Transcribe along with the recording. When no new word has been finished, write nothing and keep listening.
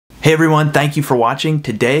Hey everyone, thank you for watching.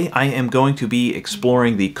 Today I am going to be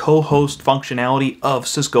exploring the co-host functionality of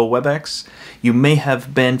Cisco Webex. You may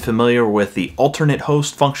have been familiar with the alternate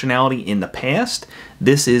host functionality in the past.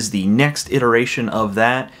 This is the next iteration of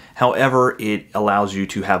that. However, it allows you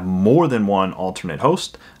to have more than one alternate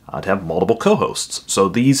host, to have multiple co-hosts. So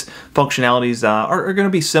these functionalities are going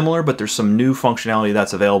to be similar, but there's some new functionality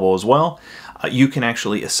that's available as well. You can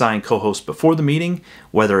actually assign co-hosts before the meeting,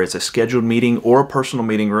 whether it's a scheduled meeting or a personal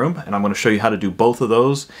meeting room, and I'm going to show you how to do both of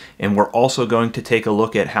those. And we're also going to take a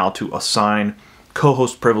look at how to assign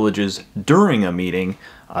co-host privileges during a meeting,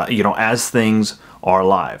 as things are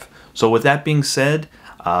live. So with that being said,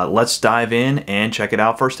 let's dive in and check it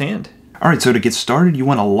out firsthand. All right, so to get started, you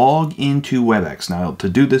want to log into Webex. Now, to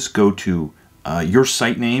do this, go to your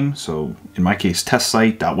site name. So in my case,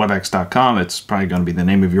 testsite.webex.com. It's probably going to be the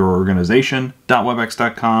name of your organization,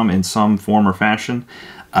 .webex.com in some form or fashion.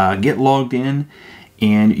 Get logged in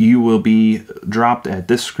and you will be dropped at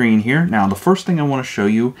this screen here. Now, the first thing I want to show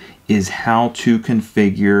you is how to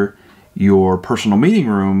configure your personal meeting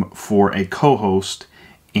room for a co-host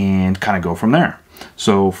and kind of go from there.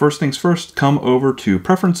 So first things first, come over to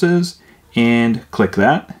Preferences and click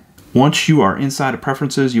that. Once you are inside of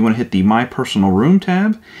Preferences, you want to hit the My Personal Room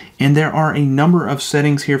tab, and there are a number of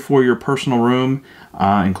settings here for your personal room,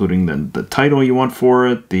 including the title you want for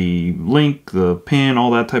it, the link, the pin, all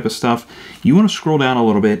that type of stuff. You want to scroll down a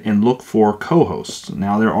little bit and look for co-hosts.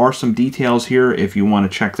 Now, there are some details here if you want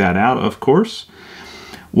to check that out, of course.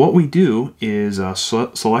 What we do is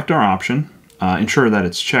select our option. Ensure that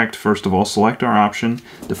it's checked. First of all, select our option.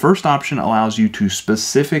 The first option allows you to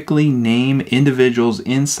specifically name individuals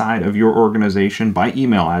inside of your organization by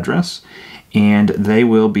email address, and they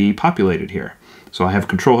will be populated here. So I have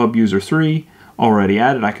Control Hub User 3 already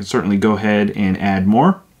added. I can certainly go ahead and add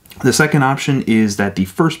more. The second option is that the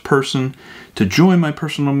first person to join my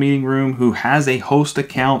personal meeting room who has a host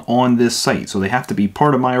account on this site, so they have to be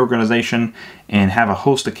part of my organization and have a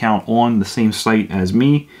host account on the same site as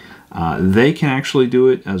me, they can actually do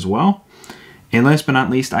it as well. And last but not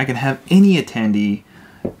least, I can have any attendee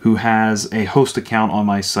who has a host account on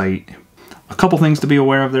my site. A couple things to be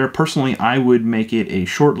aware of there. Personally, I would make it a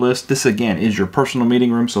short list. This again is your personal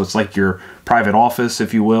meeting room, so it's like your private office,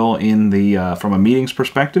 if you will, in the from a meetings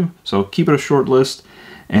perspective. So keep it a short list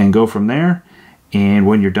and go from there. And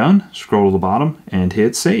when you're done, scroll to the bottom and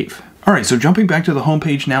hit Save. All right, so jumping back to the home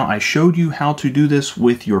page now, I showed you how to do this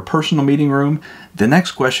with your personal meeting room. The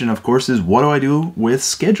next question, of course, is what do I do with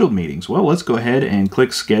scheduled meetings? Well, let's go ahead and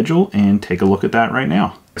click Schedule and take a look at that right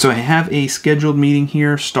now. So I have a scheduled meeting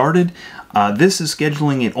here started. This is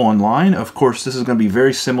scheduling it online. Of course, this is going to be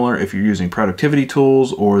very similar if you're using productivity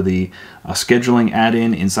tools or the scheduling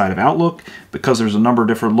add-in inside of Outlook. Because there's a number of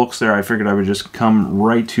different looks there, I figured I would just come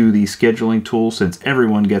right to the scheduling tool since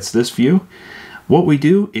everyone gets this view. What we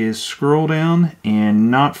do is scroll down,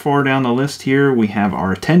 and not far down the list here, we have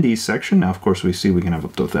our attendees section. Now, of course, we see we can have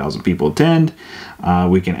up to 1,000 people attend.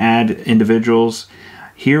 We can add individuals.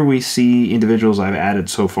 Here we see individuals I've added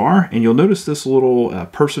so far, and you'll notice this little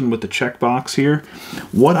person with the checkbox here.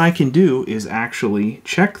 What I can do is actually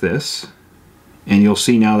check this, and you'll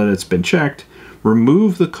see now that it's been checked,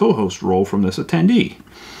 remove the co-host role from this attendee.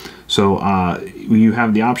 So you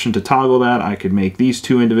have the option to toggle that. I could make these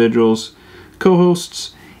two individuals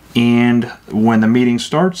co-hosts, and when the meeting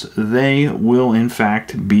starts, they will in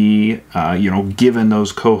fact be given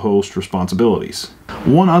those co-host responsibilities.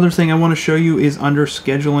 One other thing I want to show you is under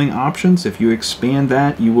scheduling options. If you expand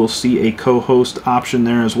that, you will see a co-host option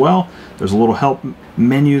there as well. There's a little help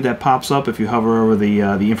menu that pops up if you hover over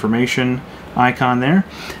the information icon there.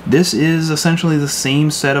 This is essentially the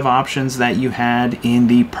same set of options that you had in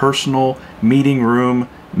the personal meeting room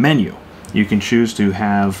menu. You can choose to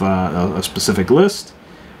have a specific list.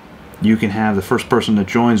 You can have the first person that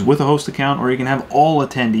joins with a host account, or you can have all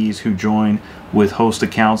attendees who join with host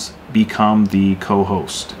accounts become the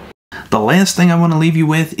co-host. The last thing I want to leave you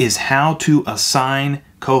with is how to assign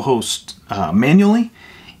co-hosts manually.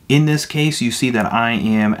 In this case, you see that I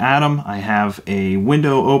am Adam. I have a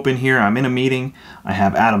window open here. I'm in a meeting. I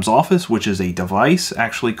have Adam's office, which is a device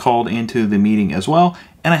actually called into the meeting as well.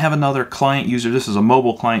 And I have another client user. This is a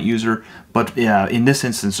mobile client user, but in this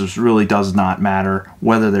instance, this really does not matter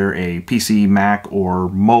whether they're a PC, Mac, or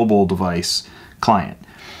mobile device client.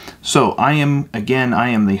 So I am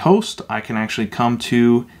the host. I can actually come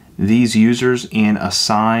to these users and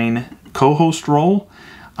assign co-host role.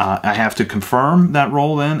 I have to confirm that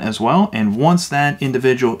role then as well. And once that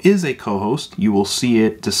individual is a co-host, you will see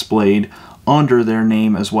it displayed under their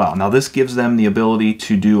name as well. Now this gives them the ability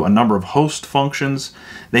to do a number of host functions.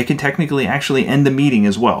 They can technically actually end the meeting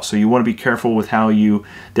as well. So you want to be careful with how you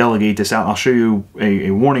delegate this out. I'll show you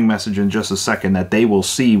a warning message in just a second that they will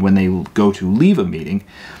see when they go to leave a meeting.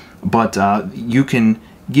 But you can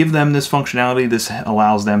give them this functionality. This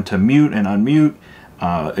allows them to mute and unmute,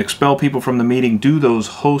 expel people from the meeting, do those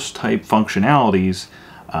host type functionalities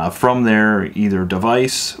from their either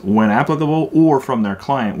device when applicable or from their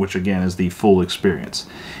client, which again is the full experience.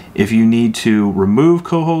 If you need to remove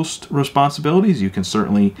co-host responsibilities, you can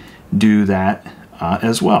certainly do that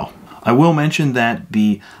as well. I will mention that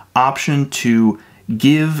the option to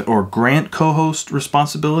give or grant co-host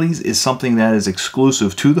responsibilities is something that is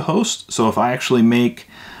exclusive to the host. So if I actually make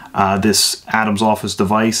this Adam's Office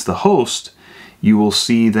device the host, you will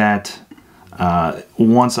see that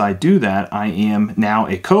once I do that, I am now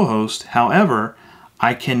a co-host. However,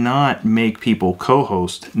 I cannot make people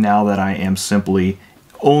co-host now that I am simply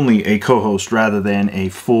only a co-host rather than a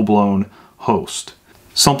full-blown host.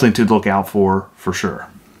 Something to look out for sure.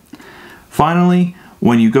 Finally,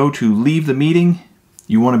 when you go to leave the meeting,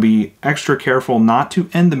 you want to be extra careful not to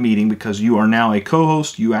end the meeting because you are now a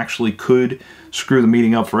co-host. You actually could screw the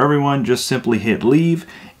meeting up for everyone. Just simply hit leave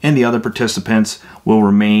and the other participants will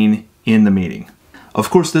remain in the meeting. Of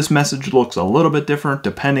course, this message looks a little bit different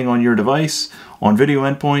depending on your device, on video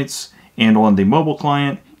endpoints, and on the mobile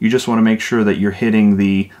client. You just want to make sure that you're hitting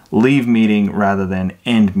the leave meeting rather than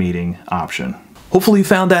end meeting option. Hopefully you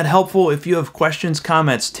found that helpful. If you have questions,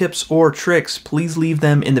 comments, tips, or tricks, please leave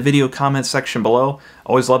them in the video comments section below.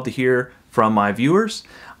 Always love to hear from my viewers.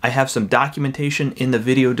 I have some documentation in the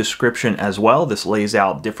video description as well. This lays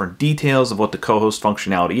out different details of what the co-host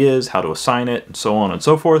functionality is, how to assign it, and so on and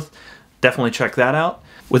so forth. Definitely check that out.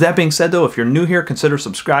 With that being said though, if you're new here, consider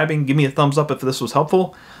subscribing. Give me a thumbs up if this was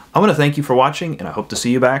helpful. I want to thank you for watching, and I hope to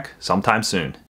see you back sometime soon.